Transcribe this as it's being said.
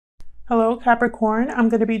Hello Capricorn, I'm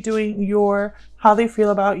going to be doing your how they feel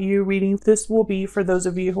about you reading. This will be for those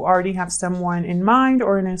of you who already have someone in mind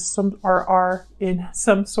or are in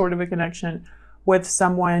some sort of a connection with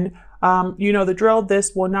someone. You know the drill.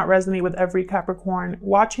 This will not resonate with every Capricorn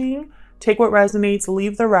watching. Take what resonates,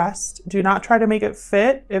 leave the rest. Do not try to make it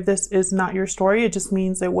fit. If this is not your story, it just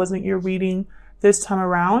means it wasn't your reading this time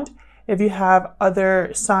around. If you have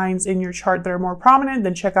other signs in your chart that are more prominent,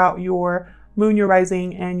 then check out your moon, your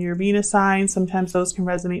rising, and your Venus sign. Sometimes those can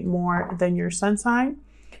resonate more than your sun sign.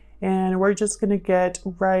 And we're just going to get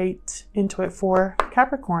right into it for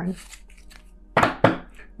Capricorn.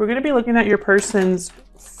 We're going to be looking at your person's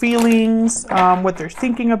feelings, what they're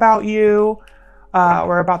thinking about you,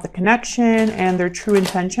 or about the connection, and their true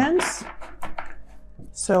intentions.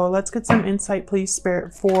 So let's get some insight, please,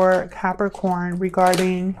 Spirit, for Capricorn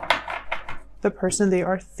regarding the person they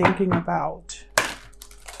are thinking about.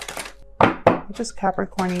 What does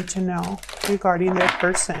Capricorn need to know regarding their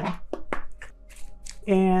person?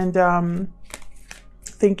 And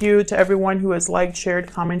thank you to everyone who has liked, shared,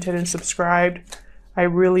 commented, and subscribed. I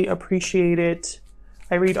really appreciate it.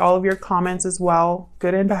 I read all of your comments as well,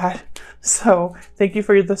 good and bad. So thank you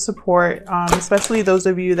for the support, especially those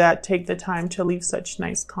of you that take the time to leave such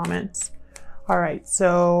nice comments. All right,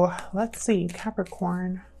 so let's see,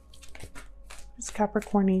 Capricorn. What does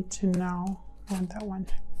Capricorn need to know? I want that one.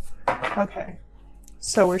 Okay,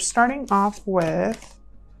 so we're starting off with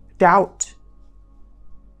doubt.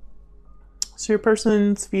 So your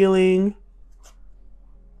person's feeling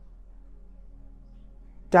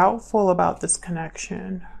doubtful about this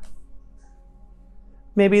connection.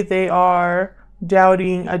 Maybe they are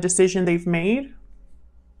doubting a decision they've made,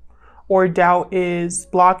 or doubt is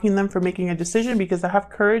blocking them from making a decision, because I have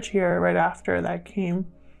courage here right after that came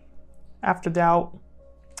after doubt.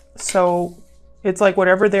 So it's like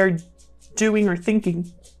whatever they're doing or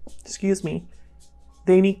thinking, excuse me,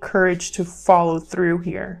 they need courage to follow through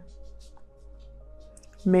here.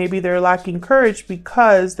 Maybe they're lacking courage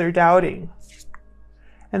because they're doubting.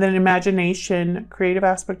 And then imagination, creative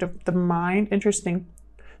aspect of the mind. Interesting.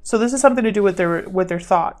 So this is something to do with their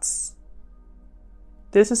thoughts.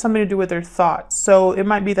 This is something to do with their thoughts. So it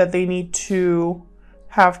might be that they need to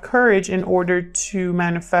have courage in order to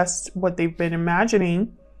manifest what they've been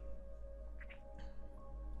imagining.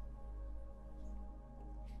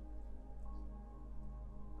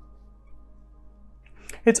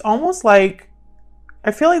 It's almost like,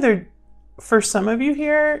 I feel like they're, for some of you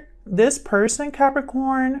here, this person,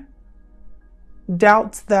 Capricorn,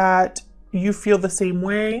 doubts that you feel the same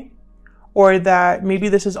way, or that maybe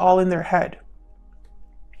this is all in their head.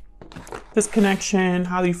 This connection,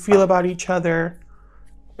 how you feel about each other.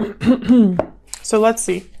 So let's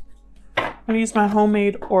see. I'm going to use my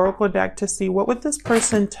homemade oracle deck to see what would this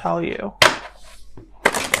person tell you.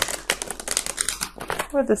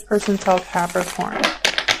 What would this person tell Capricorn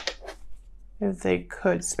if they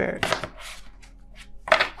could, Spirit?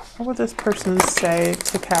 What would this person say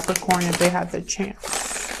to Capricorn if they had the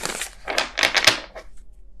chance?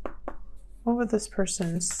 What would this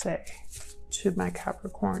person say to my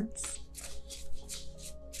Capricorns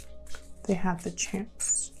if they had the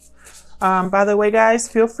chance? By the way, guys,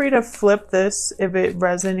 feel free to flip this if it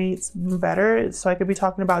resonates better. So I could be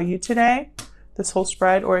talking about you today, this whole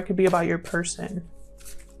spread, or it could be about your person,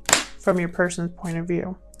 from your person's point of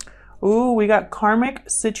view. Ooh, we got karmic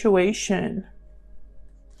situation.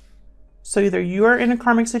 So either you are in a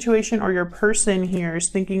karmic situation, or your person here is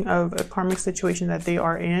thinking of a karmic situation that they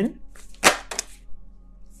are in.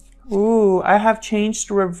 Ooh, I have changed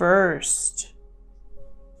reversed.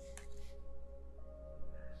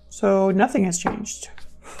 So nothing has changed.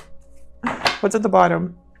 What's at the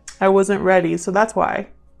bottom? I wasn't ready, so that's why.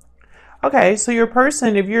 Okay, so your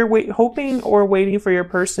person, if you're hoping or waiting for your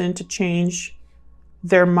person to change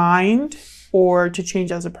their mind or to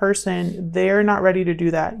change as a person, they're not ready to do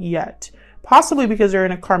that yet. Possibly because they're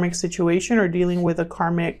in a karmic situation or dealing with a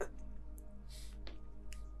karmic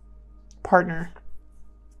partner.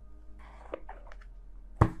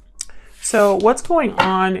 So what's going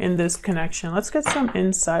on in this connection? Let's get some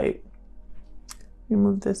insight. Let me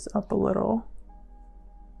move this up a little.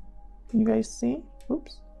 Can you guys see?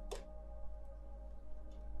 Oops.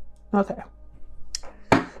 Okay.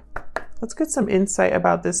 Let's get some insight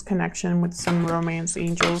about this connection with some romance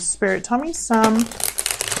angels. Spirit, tell me some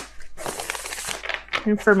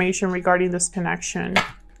information regarding this connection.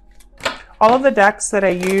 All of the decks that I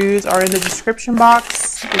use are in the description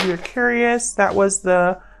box if you're curious. That was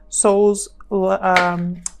the Soul's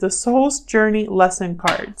Journey lesson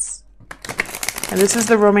cards. And this is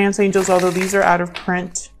the romance angels, although these are out of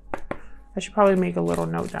print. I should probably make a little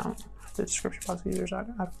note down. The description box users out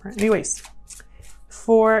of print. Anyways,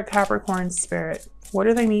 for Capricorn spirit, what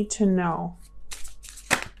do they need to know?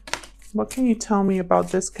 What can you tell me about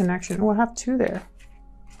this connection? Oh, I have 2 there.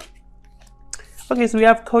 Okay, so we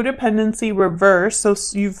have codependency reverse. So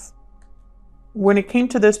when it came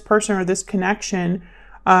to this person or this connection,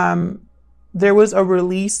 there was a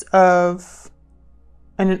release of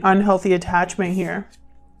an unhealthy attachment here.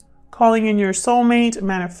 Calling in your soulmate,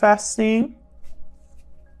 manifesting.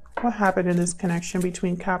 What happened in this connection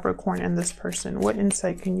between Capricorn and this person? What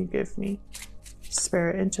insight can you give me,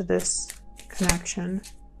 Spirit, into this connection?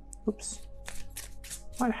 Oops.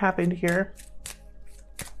 What happened here?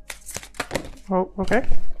 Oh, okay.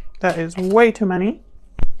 That is way too many.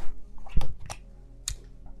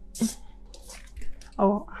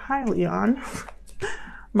 Oh, hi, Leon.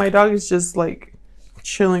 My dog is just like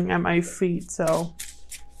chilling at my feet, so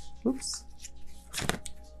oops.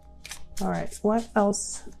 All right, what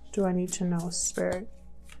else do I need to know, Spirit,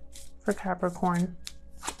 for Capricorn?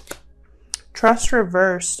 Trust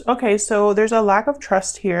reversed. Okay, so there's a lack of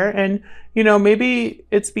trust here, and you know, maybe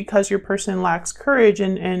it's because your person lacks courage,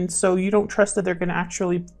 and so you don't trust that they're going to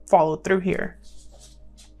actually follow through here.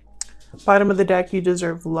 Bottom of the deck, you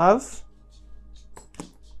deserve love.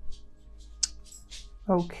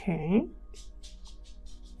 Okay.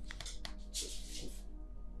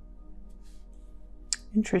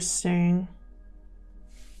 Interesting.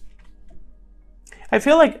 I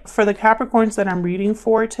feel like for the Capricorns that I'm reading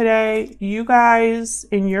for today, you guys,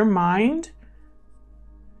 in your mind,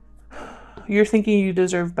 you're thinking you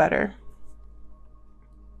deserve better.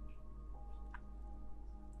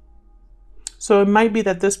 So it might be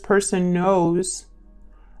that this person knows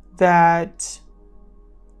that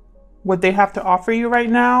what they have to offer you right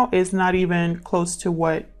now is not even close to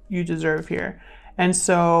what you deserve here. And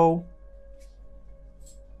so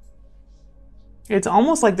it's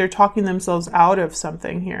almost like they're talking themselves out of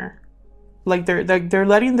something here. Like they're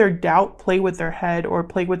letting their doubt play with their head or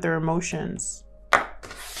play with their emotions.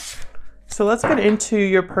 So let's get into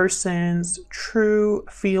your person's true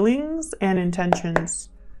feelings and intentions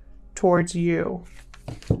towards you.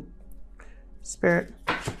 Spirit,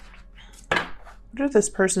 what are this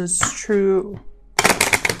person's true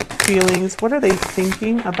feelings? What are they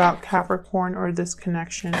thinking about Capricorn or this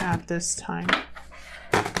connection at this time?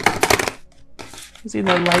 Using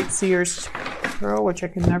the Light Seer's Tarot, which I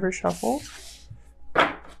can never shuffle.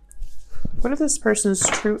 What are this person's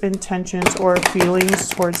true intentions or feelings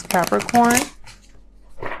towards Capricorn?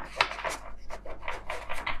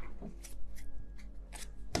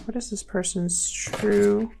 What is this person's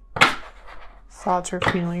true thoughts or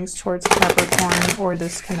feelings towards Capricorn or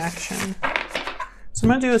this connection? So I'm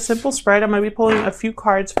going to do a simple spread. I'm going to be pulling a few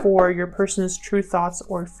cards for your person's true thoughts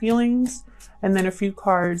or feelings, and then a few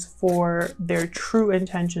cards for their true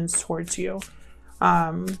intentions towards you,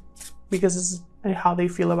 because this is how they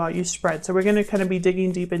feel about you spread. So we're going to kind of be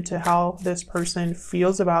digging deep into how this person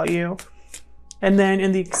feels about you. And then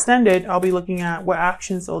in the extended, I'll be looking at what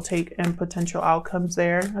actions they'll take and potential outcomes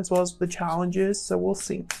there, as well as the challenges. So we'll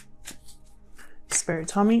see. Spirit,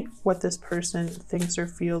 tell me what this person thinks or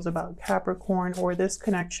feels about Capricorn or this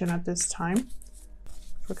connection at this time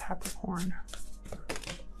for Capricorn.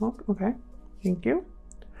 Oh, okay. Thank you.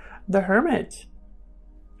 The Hermit.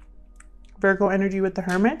 Virgo energy with the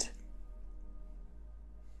Hermit.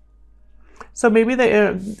 So maybe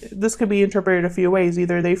this could be interpreted a few ways.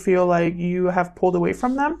 Either they feel like you have pulled away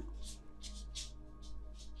from them.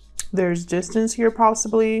 There's distance here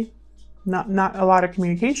possibly. Not a lot of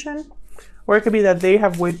communication. Or it could be that they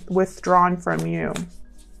have withdrawn from you.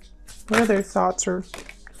 What are their thoughts? Or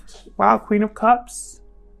wow, Queen of Cups.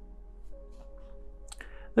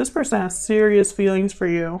 This person has serious feelings for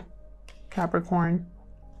you, Capricorn.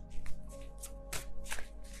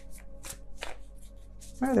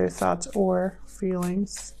 What are their thoughts or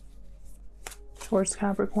feelings towards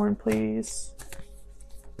Capricorn, please?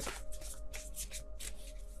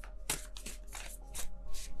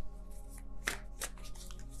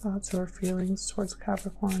 Thoughts or feelings towards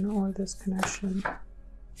Capricorn or this connection.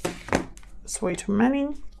 It's way too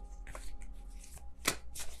many.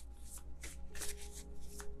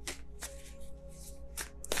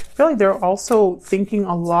 I feel like they're also thinking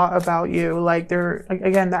a lot about you. Like they're,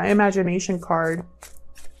 again, that imagination card.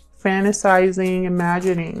 Fantasizing,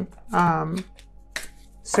 imagining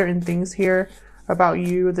certain things here about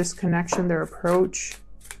you, this connection, their approach.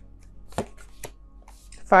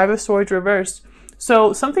 Five of Swords reversed.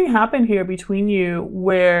 So something happened here between you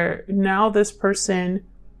where now this person,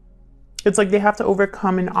 it's like they have to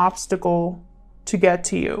overcome an obstacle to get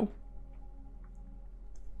to you.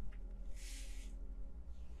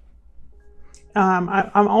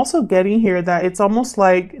 I'm also getting here that it's almost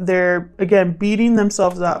like they're, again, beating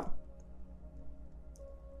themselves up.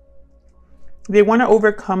 They want to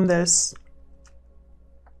overcome this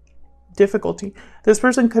difficulty. This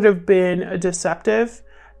person could have been deceptive.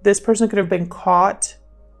 This person could have been caught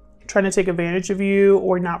trying to take advantage of you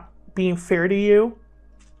or not being fair to you.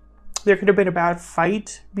 There could have been a bad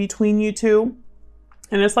fight between you two.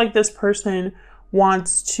 And it's like this person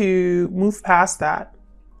wants to move past that.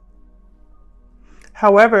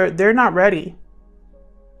 However, they're not ready.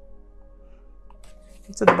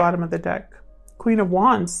 It's at the bottom of the deck. Queen of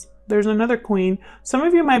Wands. There's another queen. Some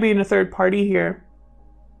of you might be in a third party here.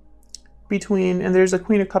 And there's a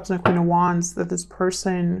Queen of Cups and a Queen of Wands that this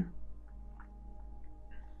person...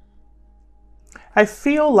 I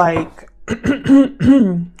feel like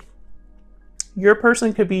your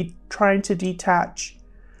person could be trying to detach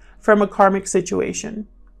from a karmic situation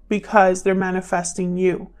because they're manifesting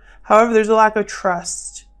you. However, there's a lack of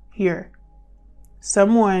trust here.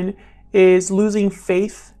 Someone is losing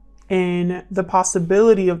faith in the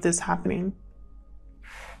possibility of this happening.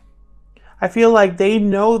 I feel like they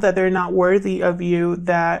know that they're not worthy of you,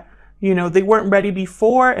 that, you know, they weren't ready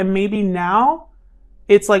before, and maybe now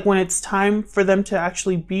it's like when it's time for them to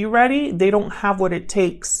actually be ready, they don't have what it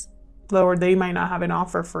takes, or they might not have an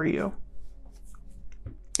offer for you.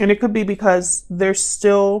 And it could be because there's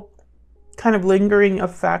still kind of lingering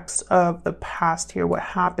effects of the past here, what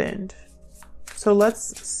happened. So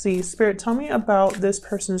let's see. Spirit, tell me about this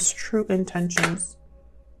person's true intentions.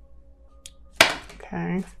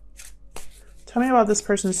 Okay. Tell me about this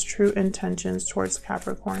person's true intentions towards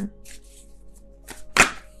Capricorn.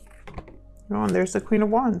 Oh, and there's the Queen of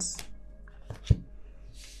Wands.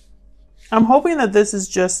 I'm hoping that this is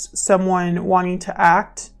just someone wanting to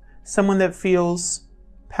act, someone that feels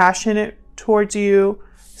passionate towards you,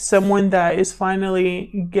 someone that is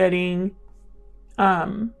finally getting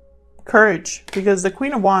courage, because the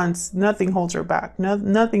Queen of Wands, nothing holds her back.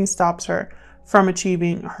 Nothing stops her from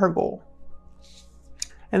achieving her goal.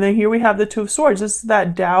 And then here we have the Two of Swords. This is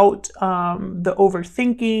that doubt, the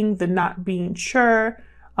overthinking, the not being sure,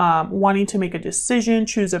 wanting to make a decision,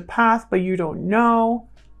 choose a path, but you don't know.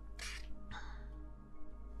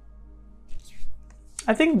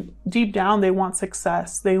 I think deep down they want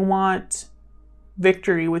success. They want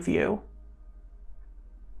victory with you.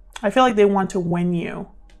 I feel like they want to win you.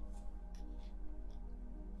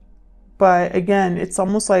 But again, it's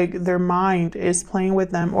almost like their mind is playing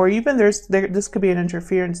with them. Or even this could be an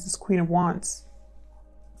interference, this Queen of Wands.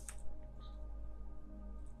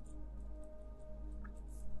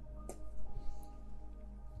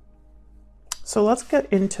 So let's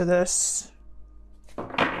get into this.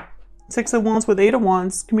 Six of Wands with Eight of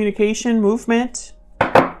Wands. Communication, movement.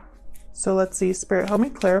 So let's see. Spirit, help me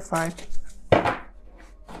clarify.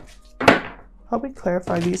 Help me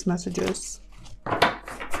clarify these messages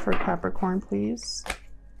for Capricorn, please.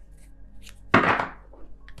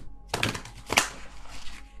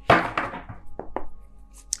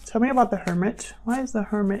 Tell me about the Hermit. Why is the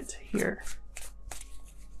Hermit here?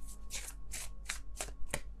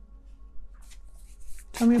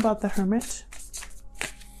 Tell me about the Hermit.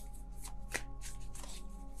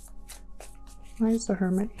 Why is the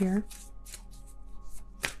Hermit here?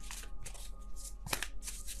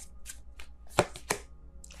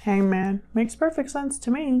 Hangman. Makes perfect sense to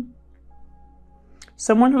me.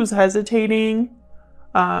 Someone who's hesitating,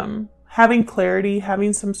 having clarity,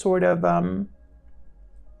 having some sort of,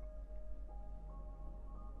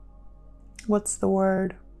 what's the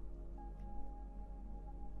word?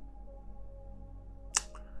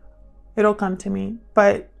 It'll come to me.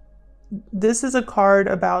 But this is a card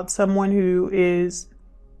about someone who is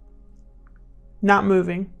not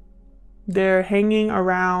moving. They're hanging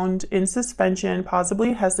around in suspension,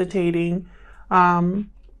 possibly hesitating.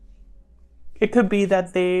 It could be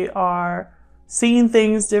that they are seeing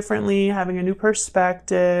things differently, having a new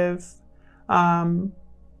perspective. But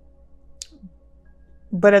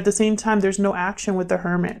at the same time, there's no action with the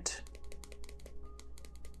Hermit.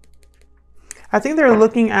 I think they're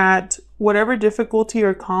looking at whatever difficulty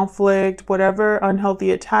or conflict, whatever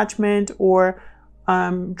unhealthy attachment or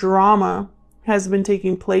drama has been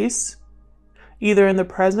taking place, either in the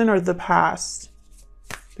present or the past.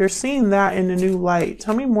 They're seeing that in a new light.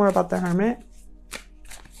 Tell me more about the Hermit.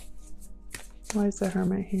 Why is the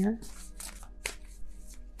Hermit here?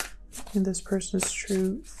 And this person's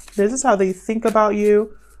truth. This is how they think about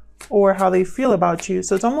you or how they feel about you.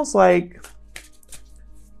 So it's almost like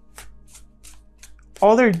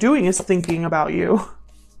all they're doing is thinking about you.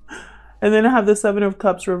 And then I have the Seven of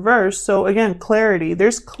Cups reversed. So again, clarity.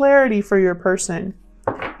 There's clarity for your person.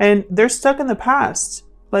 And they're stuck in the past.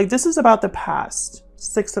 Like, this is about the past.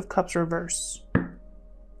 Six of Cups reverse.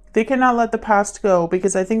 They cannot let the past go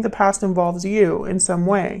because I think the past involves you in some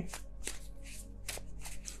way.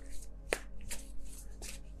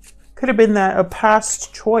 Could have been that a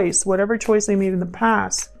past choice, whatever choice they made in the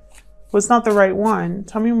past, was not the right one.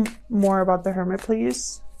 Tell me more about the Hermit,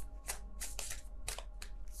 please.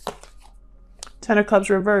 Ten of Cups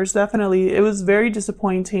reversed. Definitely. It was very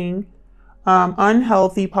disappointing.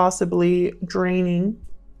 Unhealthy, possibly draining.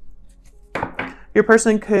 Your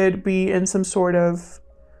person could be in some sort of,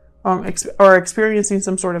 or experiencing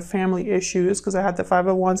some sort of family issues, because I had the Five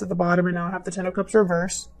of Wands at the bottom and now I have the Ten of Cups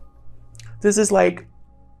reversed. This is like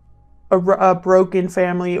a broken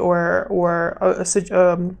family or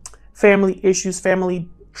family issues, family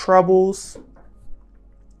troubles.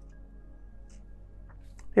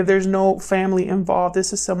 If there's no family involved,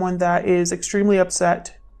 this is someone that is extremely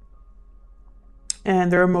upset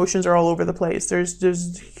and their emotions are all over the place.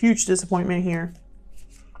 There's huge disappointment here.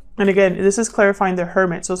 And again, this is clarifying the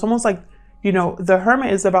Hermit. So it's almost like, you know, the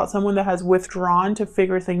Hermit is about someone that has withdrawn to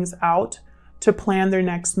figure things out, to plan their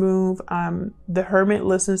next move. The Hermit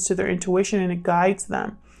listens to their intuition and it guides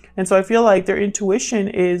them. And so I feel like their intuition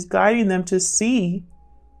is guiding them to see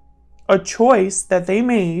a choice that they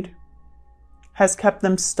made has kept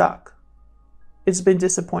them stuck. It's been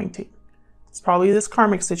disappointing. It's probably this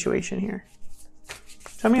karmic situation here.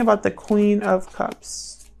 Tell me about the Queen of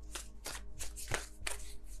Cups.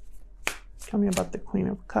 Tell me about the Queen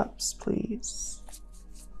of Cups, please.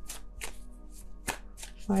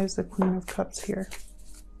 Why is the Queen of Cups here?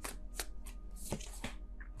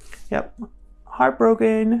 Yep.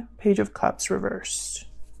 Heartbroken, Page of Cups reversed.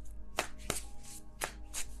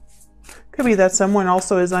 Could be that someone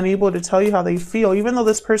also is unable to tell you how they feel. Even though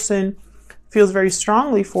this person feels very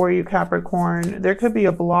strongly for you, Capricorn, there could be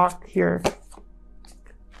a block here.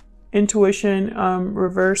 Intuition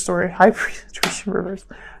reversed, or High Priestess reversed.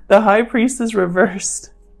 The High Priestess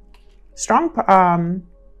reversed. Strong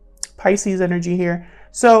Pisces energy here.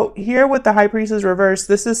 So here with the High Priestess reversed,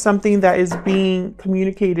 this is something that is being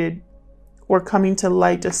communicated or coming to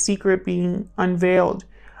light, a secret being unveiled.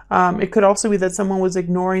 It could also be that someone was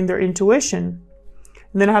ignoring their intuition.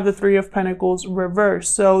 And then I have the Three of Pentacles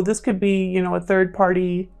reversed. So this could be, you know, a third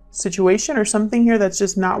party situation or something here that's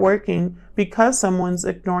just not working because someone's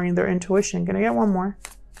ignoring their intuition. Can I get one more?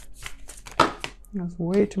 That's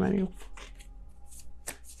way too many.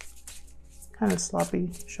 Kind of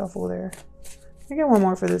sloppy shuffle there. Can I get one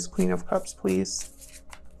more for this Queen of Cups, please?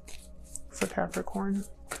 For Capricorn.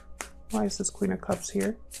 Why is this Queen of Cups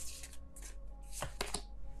here?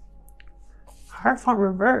 Hierophant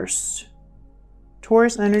reversed.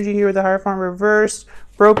 Taurus energy here with the Hierophant reversed.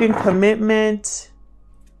 Broken commitment.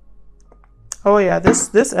 Oh yeah,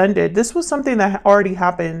 this ended. This was something that already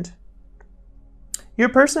happened. Your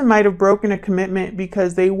person might have broken a commitment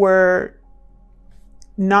because they were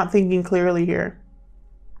not thinking clearly here.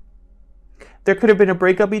 There could have been a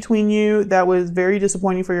breakup between you that was very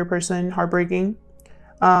disappointing for your person, heartbreaking.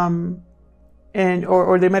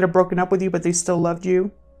 Or they might have broken up with you, but they still loved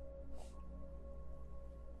you.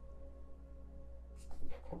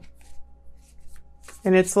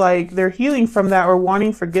 And it's like they're healing from that or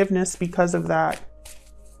wanting forgiveness because of that.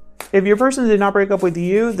 If your person did not break up with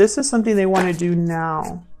you, this is something they want to do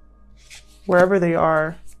now, wherever they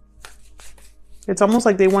are. It's almost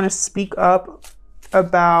like they want to speak up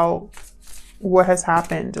about what has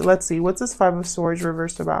happened. Let's see. What's this Five of Swords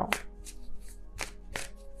reversed about?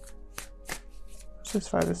 What's this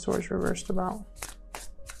Five of Swords reversed about?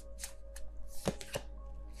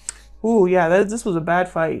 Ooh, yeah, this was a bad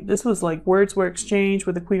fight. This was like words were exchanged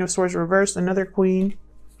with the Queen of Swords reversed, another queen.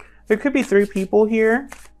 There could be three people here.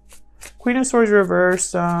 Queen of Swords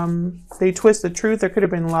reversed. They twist the truth. There could have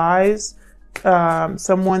been lies.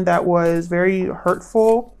 Someone that was very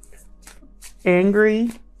hurtful,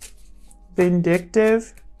 angry,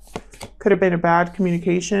 vindictive. Could have been a bad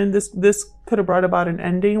communication. This could have brought about an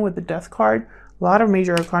ending with the Death card. A lot of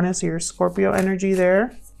major arcana here. Scorpio energy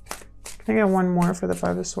there. Can I get one more for the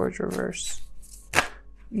Five of Swords reverse?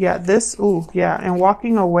 Yeah, this, ooh, yeah, and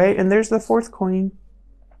walking away, and there's the fourth queen.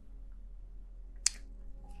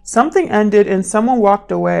 Something ended and someone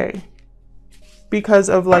walked away because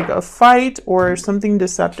of like a fight or something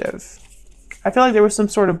deceptive. I feel like there was some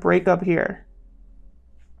sort of breakup here.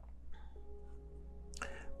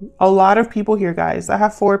 A lot of people here, guys. I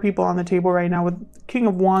have 4 people on the table right now with King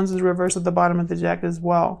of Wands is reversed at the bottom of the deck as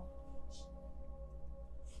well.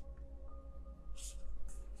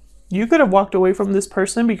 You could have walked away from this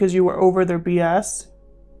person because you were over their BS.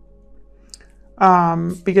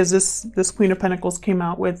 Because this Queen of Pentacles came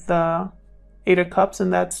out with the Eight of Cups,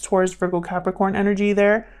 and that's Taurus, Virgo, Capricorn energy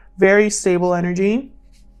there. Very stable energy.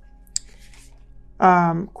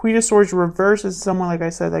 Queen of Swords reverse is someone, like I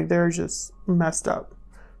said, like they're just messed up.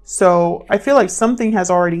 So I feel like something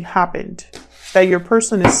has already happened that your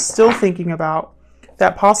person is still thinking about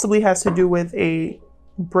that possibly has to do with a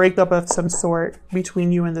breakup of some sort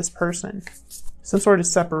between you and this person. Some sort of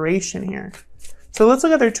separation here. So let's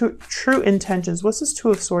look at their true intentions. What's this Two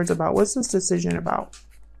of Swords about? What's this decision about?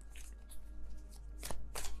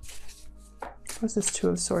 What's this Two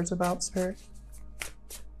of Swords about, Spirit?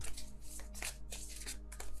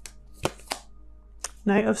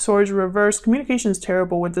 Knight of Swords reverse. Communication is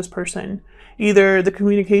terrible with this person. Either the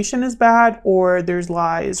communication is bad or there's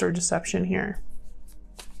lies or deception here.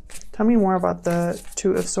 Tell me more about the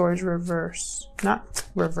Two of Swords reverse. Not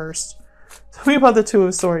reversed. Tell me about the Two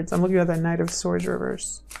of Swords. I'm looking at the Knight of Swords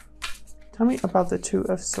reverse. Tell me about the Two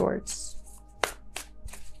of Swords.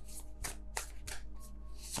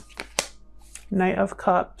 Knight of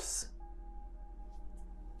Cups.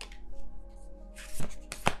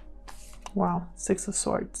 Wow, Six of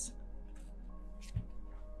Swords.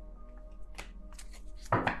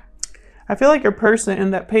 I feel like your person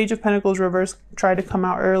in that Page of Pentacles reverse tried to come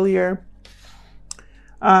out earlier.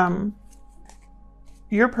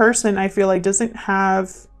 Your person, I feel like, doesn't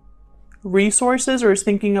have resources or is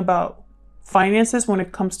thinking about finances when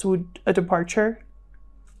it comes to a departure.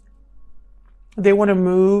 They want to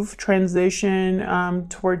move, transition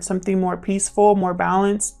towards something more peaceful, more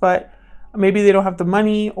balanced, but maybe they don't have the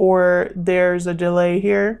money or there's a delay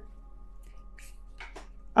here.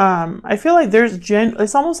 I feel like there's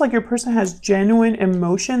it's almost like your person has genuine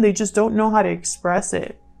emotion. They just don't know how to express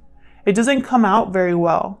it. It doesn't come out very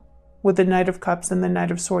well with the Knight of Cups and the Knight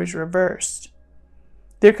of Swords reversed.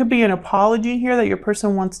 There could be an apology here that your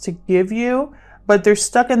person wants to give you, but they're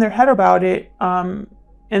stuck in their head about it, and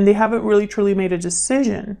they haven't really truly made a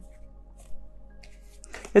decision.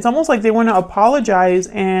 It's almost like they want to apologize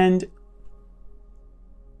and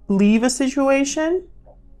leave a situation,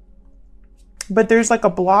 but there's like a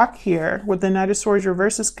block here with the Knight of Swords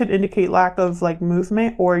reverse. This could indicate lack of like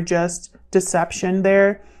movement or just deception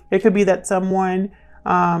there. It could be that someone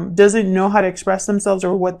doesn't know how to express themselves,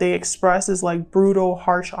 or what they express is like brutal,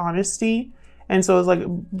 harsh honesty, and so it's like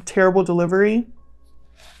terrible delivery.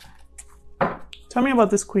 Tell me about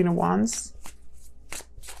this Queen of Wands.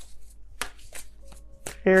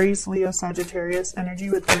 Aries, Leo, Sagittarius energy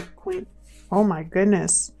with the Queen. Oh my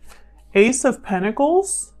goodness. Ace of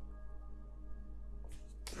Pentacles.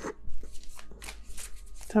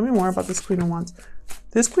 Tell me more about this Queen of Wands.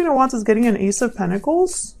 This Queen of Wands is getting an Ace of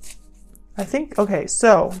Pentacles. I think, okay,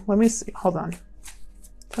 so let me see. Hold on.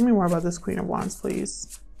 Tell me more about this Queen of Wands,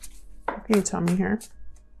 please. What can you tell me here?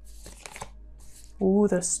 Ooh,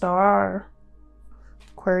 the Star.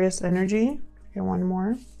 Aquarius energy. Okay, one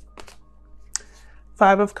more.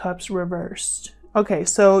 Five of Cups reversed. Okay,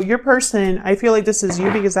 so your person, I feel like this is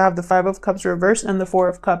you because I have the Five of Cups reversed and the Four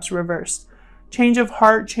of Cups reversed. Change of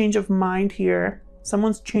heart, change of mind here.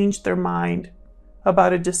 Someone's changed their mind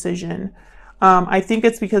about a decision. I think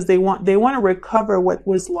it's because they want to recover what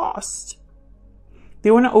was lost.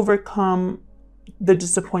 They want to overcome the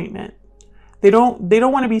disappointment. They don't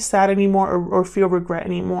want to be sad anymore or feel regret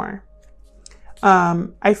anymore.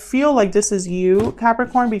 I feel like this is you,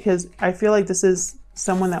 Capricorn, because I feel like this is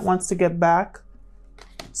someone that wants to get back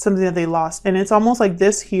something that they lost. And it's almost like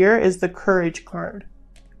this here is the Courage card.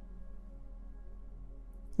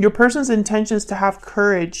 Your person's intention is to have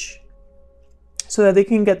courage so that they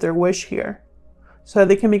can get their wish here, so that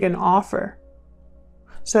they can make an offer,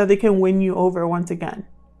 so that they can win you over once again.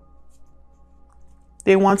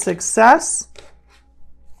 They want success,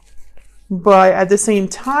 but at the same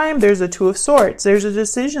time, there's a Two of Swords. There's a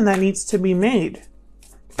decision that needs to be made,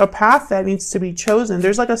 a path that needs to be chosen.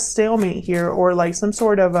 There's like a stalemate here, or like some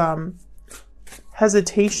sort of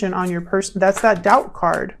hesitation on your person. That's that Doubt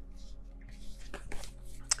card.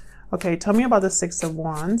 Okay, tell me about the Six of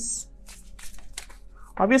Wands.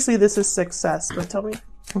 Obviously, this is success, but tell me,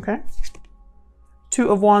 okay. Two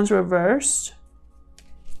of Wands reversed.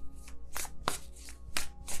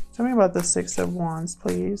 Tell me about the Six of Wands,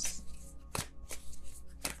 please.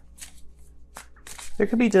 There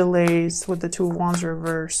could be delays with the Two of Wands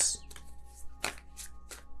reverse.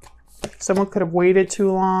 Someone could have waited too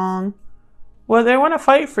long. Well, they want to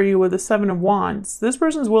fight for you with the Seven of Wands. This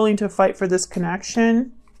person's willing to fight for this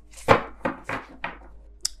connection.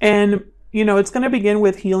 And, you know, it's going to begin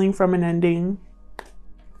with healing from an ending.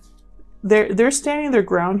 They're standing their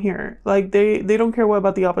ground here. Like, they don't care what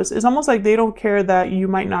about the opposite. It's almost like they don't care that you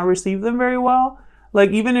might not receive them very well. Like,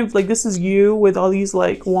 even if, like, this is you with all these,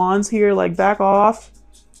 like, wands here, like, back off.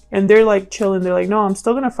 And they're like chilling. They're like, no, I'm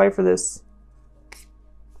still going to fight for this.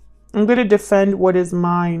 I'm going to defend what is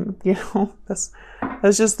mine. You know, that's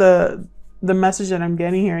just the message that I'm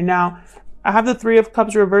getting here. Now, I have the Three of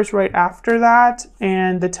Cups reversed right after that,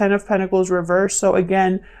 and the Ten of Pentacles reversed. So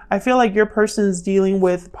again, I feel like your person is dealing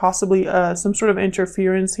with possibly some sort of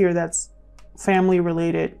interference here that's family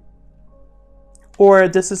related, or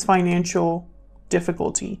this is financial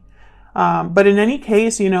difficulty. But in any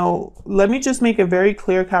case, you know, let me just make it very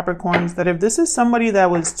clear, Capricorns, that if this is somebody that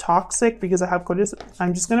was toxic, because I have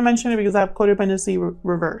I'm just going to mention it because I have codependency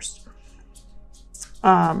reversed.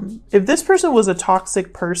 If this person was a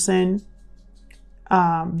toxic person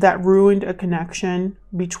that ruined a connection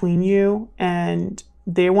between you, and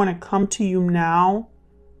they want to come to you now,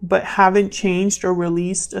 but haven't changed or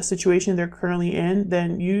released a situation they're currently in,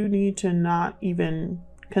 then you need to not even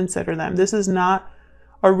consider them. This is not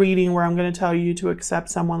a reading where I'm going to tell you to accept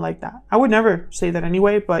someone like that. I would never say that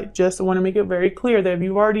anyway, but just want to make it very clear that if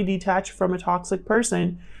you've already detached from a toxic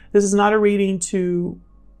person, this is not a reading to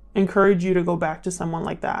encourage you to go back to someone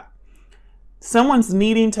like that. Someone's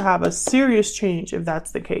needing to have a serious change if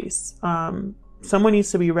that's the case. Someone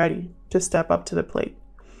needs to be ready to step up to the plate.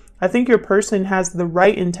 I think your person has the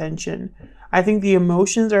right intention. I think the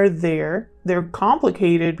emotions are there. They're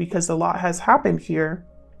complicated because a lot has happened here.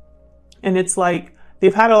 And it's like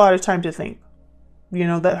they've had a lot of time to think. You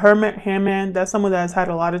know, that Hermit, Handman, that's someone that has had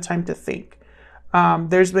a lot of time to think.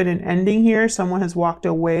 There's been an ending here. Someone has walked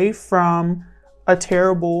away from a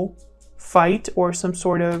terrible fight or some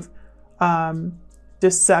sort of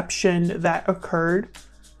deception that occurred.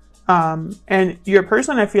 And your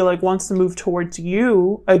person, I feel like, wants to move towards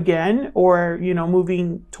you again, or, you know,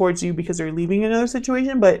 moving towards you because they're leaving another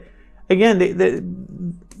situation. But again,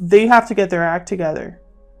 they have to get their act together.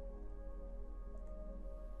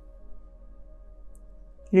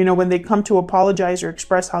 You know, when they come to apologize or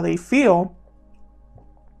express how they feel,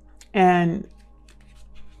 and,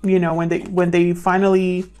 you know, when they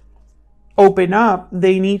finally open up,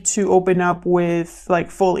 they need to open up with, like,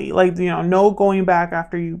 fully, like, you know, no going back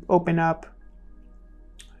after you open up.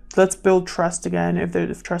 Let's build trust again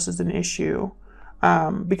if trust is an issue.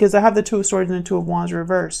 Because I have the Two of Swords and the Two of Wands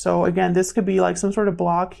reversed. So again, this could be like some sort of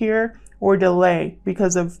block here or delay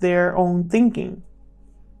because of their own thinking,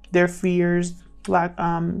 their fears,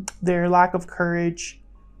 their lack of courage.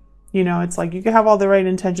 You know, it's like you can have all the right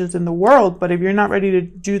intentions in the world, but if you're not ready to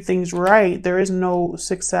do things right, there is no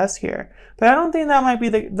success here. But I don't think that might be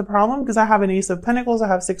the problem, because I have an Ace of Pentacles, I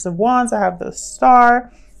have Six of Wands, I have the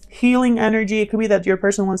Star, healing energy. It could be that your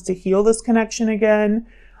person wants to heal this connection again,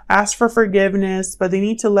 ask for forgiveness, but they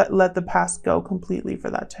need to let the past go completely for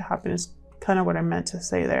that to happen, is kind of what I meant to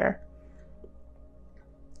say there.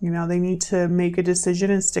 You know, they need to make a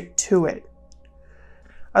decision and stick to it.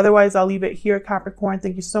 Otherwise, I'll leave it here, Capricorn.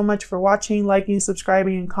 Thank you so much for watching, liking,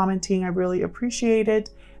 subscribing, and commenting. I really appreciate it.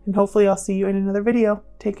 And hopefully I'll see you in another video.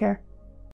 Take care.